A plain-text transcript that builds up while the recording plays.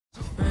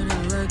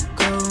let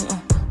go.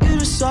 You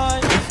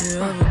decide if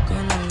you're ever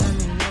gonna let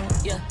me know.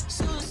 Yeah,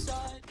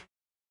 suicide.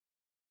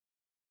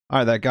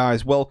 Hi there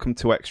guys, welcome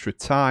to Extra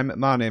Time.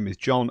 My name is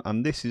John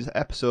and this is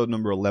episode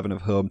number 11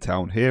 of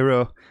Hometown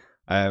Hero.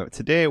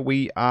 Today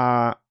we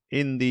are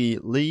in the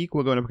league.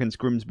 We're going up against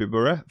Grimsby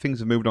Borough. Things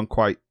have moved on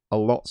quite a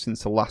lot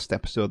since the last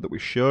episode that we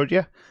showed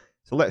you.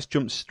 So let's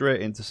jump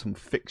straight into some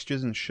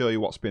fixtures and show you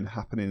what's been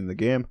happening in the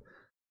game.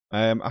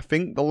 I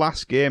think the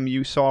last game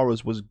you saw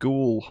us was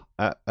Ghoul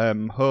at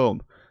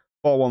home.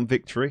 4-1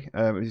 victory,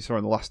 as you saw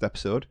in the last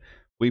episode.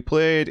 We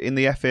played in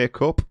the FA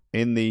Cup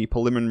in the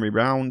preliminary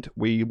round.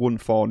 We won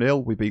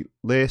 4-0. We beat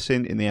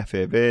Lacing in the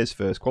FA Vase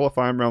first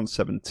qualifying round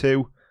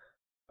 7-2.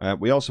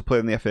 We also played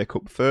in the FA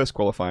Cup first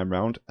qualifying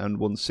round and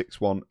won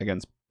 6-1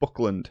 against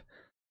Buckland.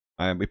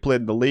 We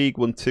played in the league,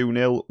 won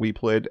 2-0. We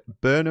played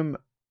Burnham.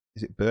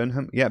 Is it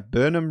Burnham? Yeah,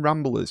 Burnham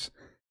Ramblers.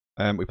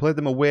 We played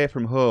them away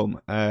from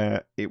home.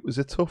 It was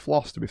a tough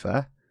loss, to be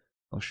fair.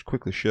 I'll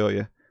quickly show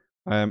you.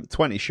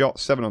 20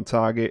 shots, 7 on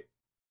target.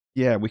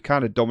 Yeah, we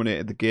kind of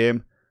dominated the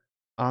game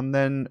and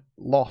then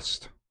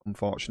lost,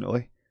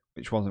 unfortunately,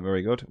 which wasn't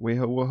very good. We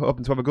were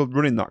hoping to have a good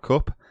run in that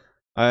cup.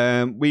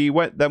 We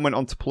went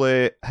on to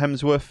play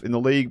Hemsworth in the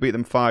league, beat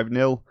them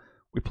 5-0.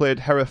 We played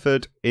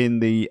Hereford in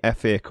the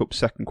FA Cup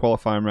second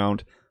qualifying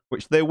round,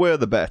 which they were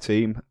the better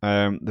team.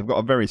 They've got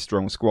a very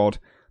strong squad.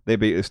 They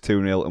beat us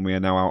 2-0 and we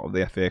are now out of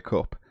the FA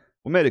Cup.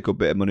 We made a good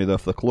bit of money though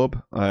for the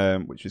club,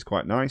 which is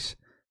quite nice.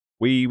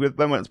 We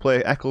then went to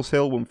play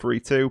Eccleshill, won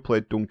 3-2,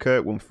 played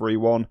Dunkirk, won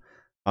 3-1,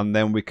 and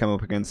then we came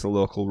up against the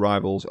local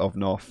rivals of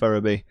North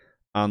Ferriby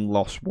and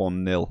lost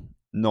 1-0.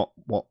 Not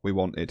what we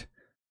wanted.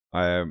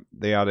 It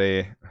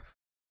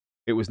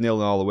was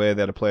 0-0 all the way.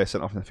 They had a player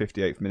sent off in the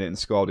 58th minute and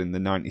scored in the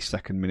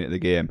 92nd minute of the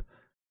game.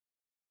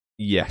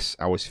 Yes,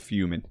 I was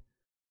fuming.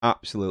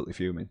 Absolutely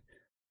fuming.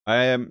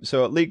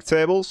 So at league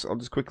tables, I'll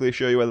just quickly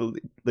show you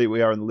where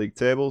we are in the league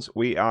tables.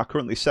 We are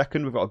currently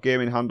second. We've got a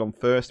game in hand on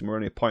first and we're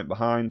only a point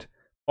behind.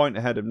 Point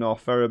ahead of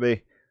North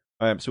Ferriby.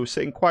 So we're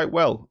sitting quite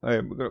well.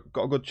 We've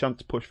got a good chance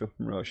to push for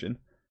promotion.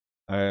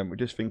 We're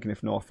just thinking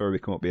if North Ferriby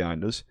come up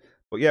behind us.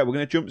 But yeah, we're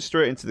going to jump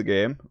straight into the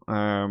game.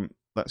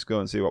 Let's go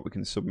and see what we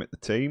can submit the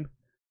team.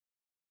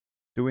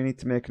 Do we need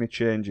to make any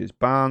changes?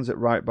 Barnes at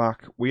right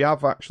back. We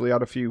have actually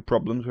had a few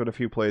problems. We had a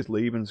few players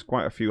leave, and there's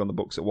quite a few on the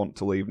books that want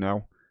to leave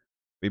now.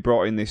 We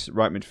brought in this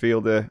right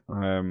midfielder.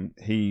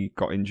 He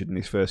got injured in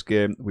his first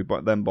game. We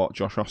then bought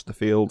Josh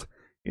Osterfield.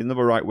 He's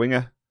another right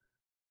winger.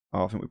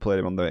 Oh, I think we played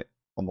him on the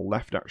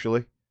left,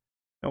 actually.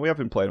 No, we have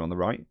been playing him on the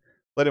right.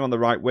 Played him on the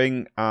right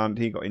wing, and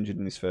he got injured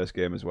in his first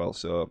game as well,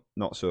 so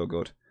not so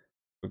good.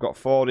 We've got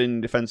Ford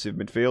in defensive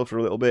midfield for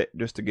a little bit,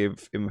 just to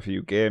give him a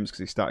few games,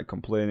 because he started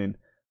complaining.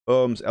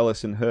 Holmes,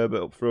 Ellison,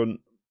 Herbert up front.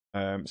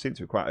 Seems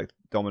to be quite a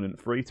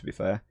dominant three, to be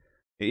fair.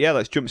 Yeah,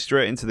 let's jump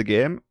straight into the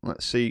game.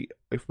 Let's see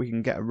if we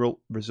can get a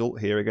result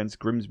here against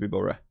Grimsby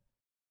Borough.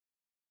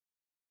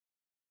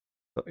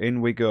 So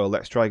in we go.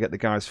 Let's try and get the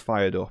guys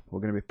fired up. We're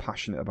going to be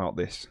passionate about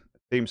this.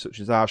 Teams such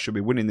as ours should be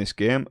winning this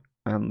game.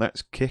 And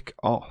let's kick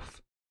off.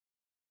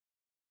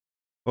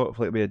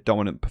 Hopefully it'll be a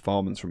dominant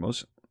performance from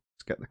us.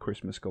 Let's get the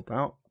Christmas Cup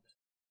out.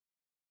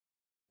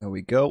 There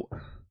we go.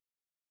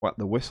 Whack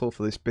the whistle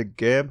for this big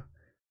game.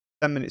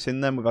 10 minutes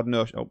in then, we've had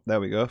no... Oh, there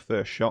we go.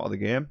 First shot of the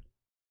game.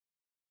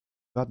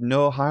 We've had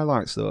no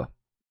highlights though.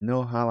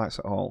 No highlights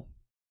at all.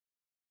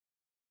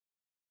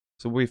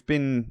 So we've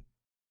been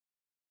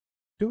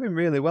doing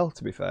really well,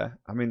 to be fair.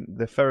 I mean,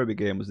 the Ferriby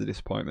game was the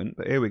disappointment,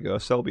 but here we go.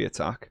 Selby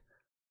attack.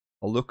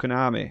 Olukan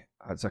Army,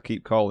 as I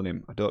keep calling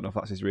him. I don't know if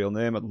that's his real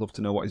name. I'd love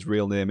to know what his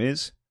real name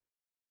is.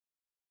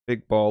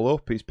 Big ball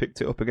up. He's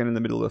picked it up again in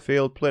the middle of the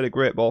field. Played a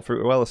great ball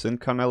through to Ellison.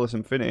 Can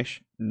Ellison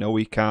finish? No,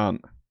 he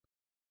can't.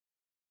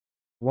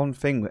 One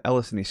thing with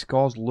Ellison, he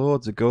scores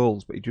loads of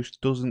goals, but he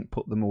just doesn't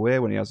put them away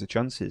when he has the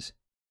chances.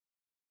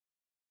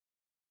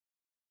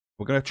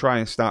 We're going to try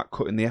and start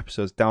cutting the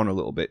episodes down a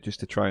little bit just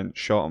to try and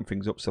shorten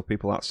things up so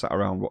people aren't sat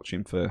around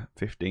watching for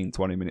 15,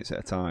 20 minutes at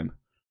a time.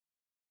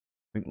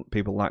 I think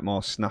people like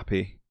more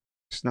snappy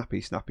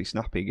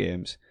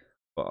games.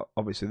 But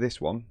obviously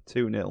this one,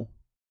 2-0.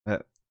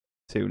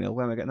 2-0,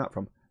 where am I getting that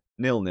from?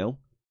 0-0.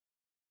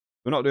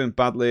 We're not doing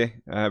badly.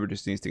 We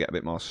just need to get a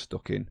bit more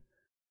stuck in.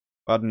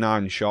 We had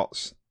 9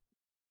 shots.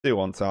 2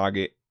 on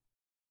target.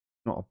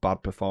 Not a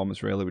bad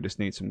performance really, we just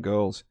need some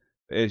goals.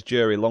 Here's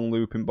Jerry, long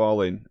looping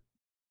ball in.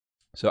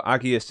 So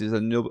Agius is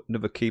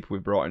another keeper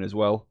we've brought in as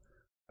well.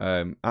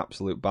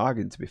 Absolute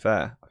bargain, to be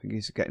fair. I think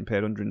he's getting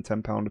paid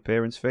 £110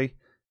 appearance fee.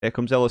 Here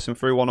comes Ellison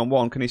through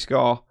one-on-one. Can he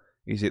score?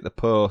 He's hit the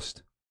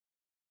post.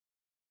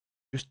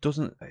 Just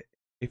doesn't...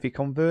 If he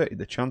converted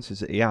the chances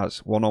that he has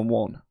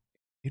one-on-one,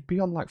 he'd be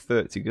on like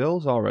 30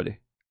 goals already.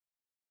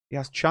 He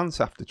has chance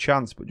after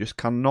chance, but just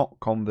cannot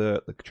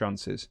convert the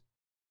chances.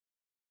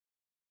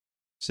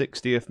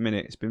 60th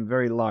minute. It's been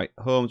very light.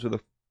 Holmes with a...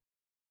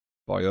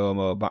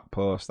 Boyomo, back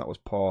post. That was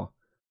poor.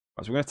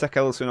 Right, so we're going to take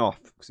Ellison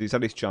off, because he's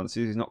had his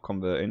chances. He's not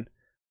converting.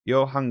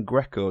 Johan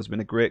Greco has been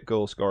a great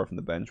goal scorer from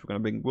the bench. We're going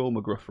to bring Will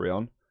McGruffrey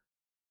on.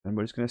 And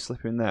we're just going to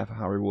slip in there for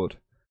Harry Wood.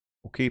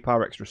 We'll keep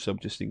our extra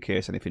sub just in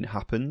case anything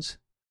happens.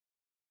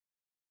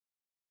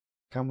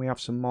 Can we have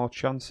some more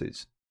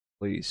chances,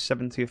 please?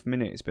 70th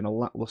minute. It's been a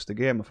lacklustre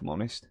game, if I'm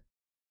honest.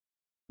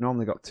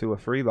 Normally got 2 or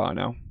 3 by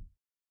now.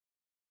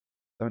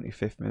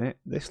 75th minute.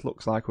 This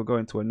looks like we're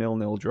going to a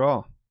 0-0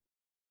 draw.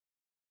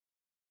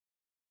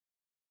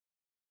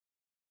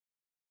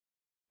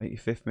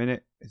 85th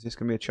minute. Is this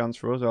going to be a chance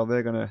for us, or are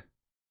they going to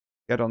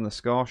get on the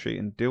score sheet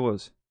and do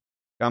us?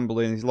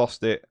 Gambling, he's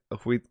lost it.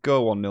 If we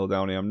go 1-0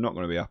 down here, I'm not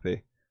going to be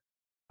happy.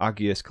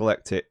 Agius,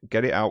 collect it.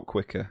 Get it out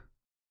quicker.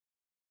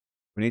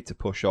 We need to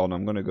push on.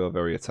 I'm going to go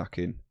very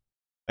attacking.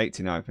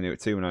 89th minute,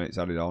 2 minutes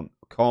added on.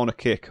 Corner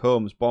kick.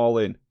 Holmes, ball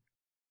in.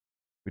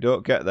 We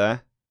don't get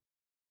there.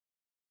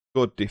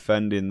 Good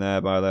defending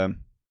there by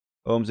them.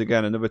 Holmes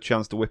again, another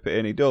chance to whip it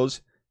in. He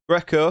does.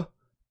 Greco,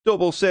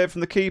 double save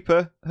from the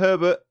keeper.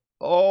 Herbert.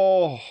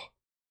 Oh,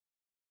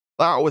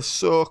 that was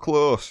so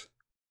close.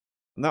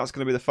 And that's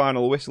going to be the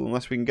final whistle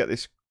unless we can get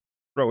this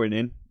throwing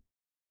in.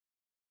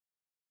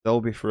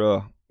 Selby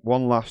throw.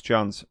 One last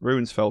chance.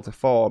 Runesfeld to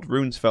Ford.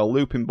 Runesfeld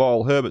looping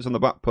ball. Herbert's on the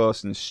back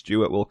post and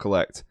Stewart will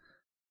collect.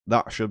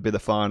 That should be the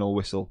final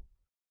whistle.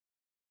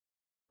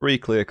 3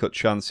 clear-cut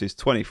chances,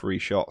 23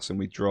 shots, and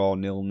we draw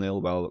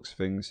 0-0 by the looks of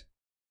things.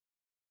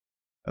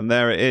 And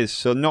there it is.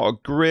 So not a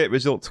great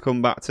result to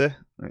come back to.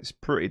 It's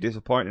pretty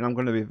disappointing. I'm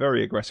going to be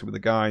very aggressive with the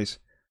guys.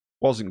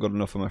 Wasn't good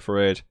enough, I'm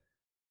afraid.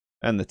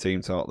 And the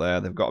team talk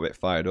there. They've got a bit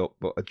fired up.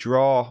 But a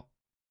draw,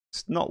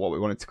 it's not what we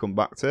wanted to come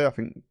back to. I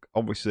think,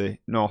 obviously,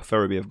 North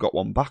Ferriby have got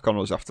one back on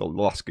us after the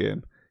last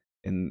game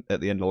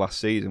at the end of last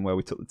season where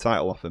we took the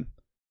title off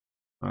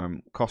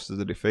them. Cost us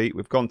a defeat.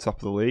 We've gone top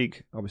of the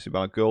league, obviously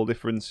by a goal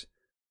difference.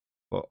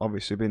 But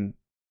obviously been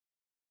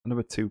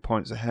another 2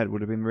 points ahead would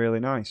have been really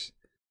nice.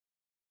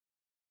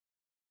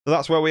 So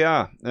that's where we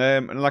are.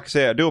 And like I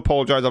say, I do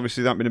apologise.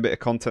 Obviously, there's been a bit of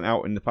content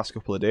out in the past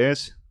couple of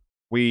days.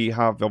 We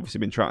have obviously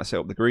been trying to set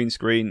up the green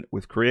screen.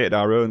 We've created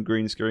our own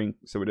green screen,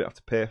 so we don't have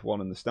to pay for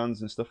one in the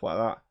stands and stuff like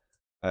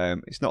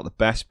that. It's not the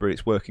best, but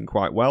it's working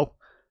quite well.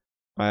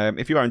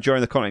 If you are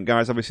enjoying the content,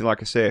 guys, obviously,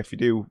 like I say, if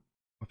you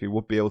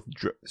would be able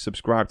to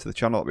subscribe to the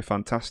channel, that'd be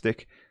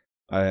fantastic.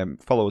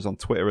 Follow us on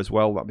Twitter as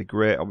well. That'd be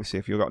great. Obviously,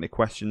 if you've got any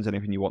questions,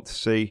 anything you want to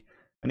see,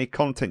 any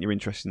content you're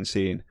interested in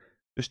seeing,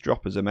 just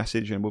drop us a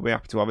message and we'll be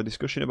happy to have a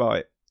discussion about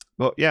it.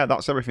 But yeah,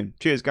 that's everything.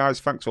 Cheers, guys.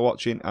 Thanks for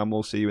watching, and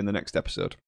we'll see you in the next episode.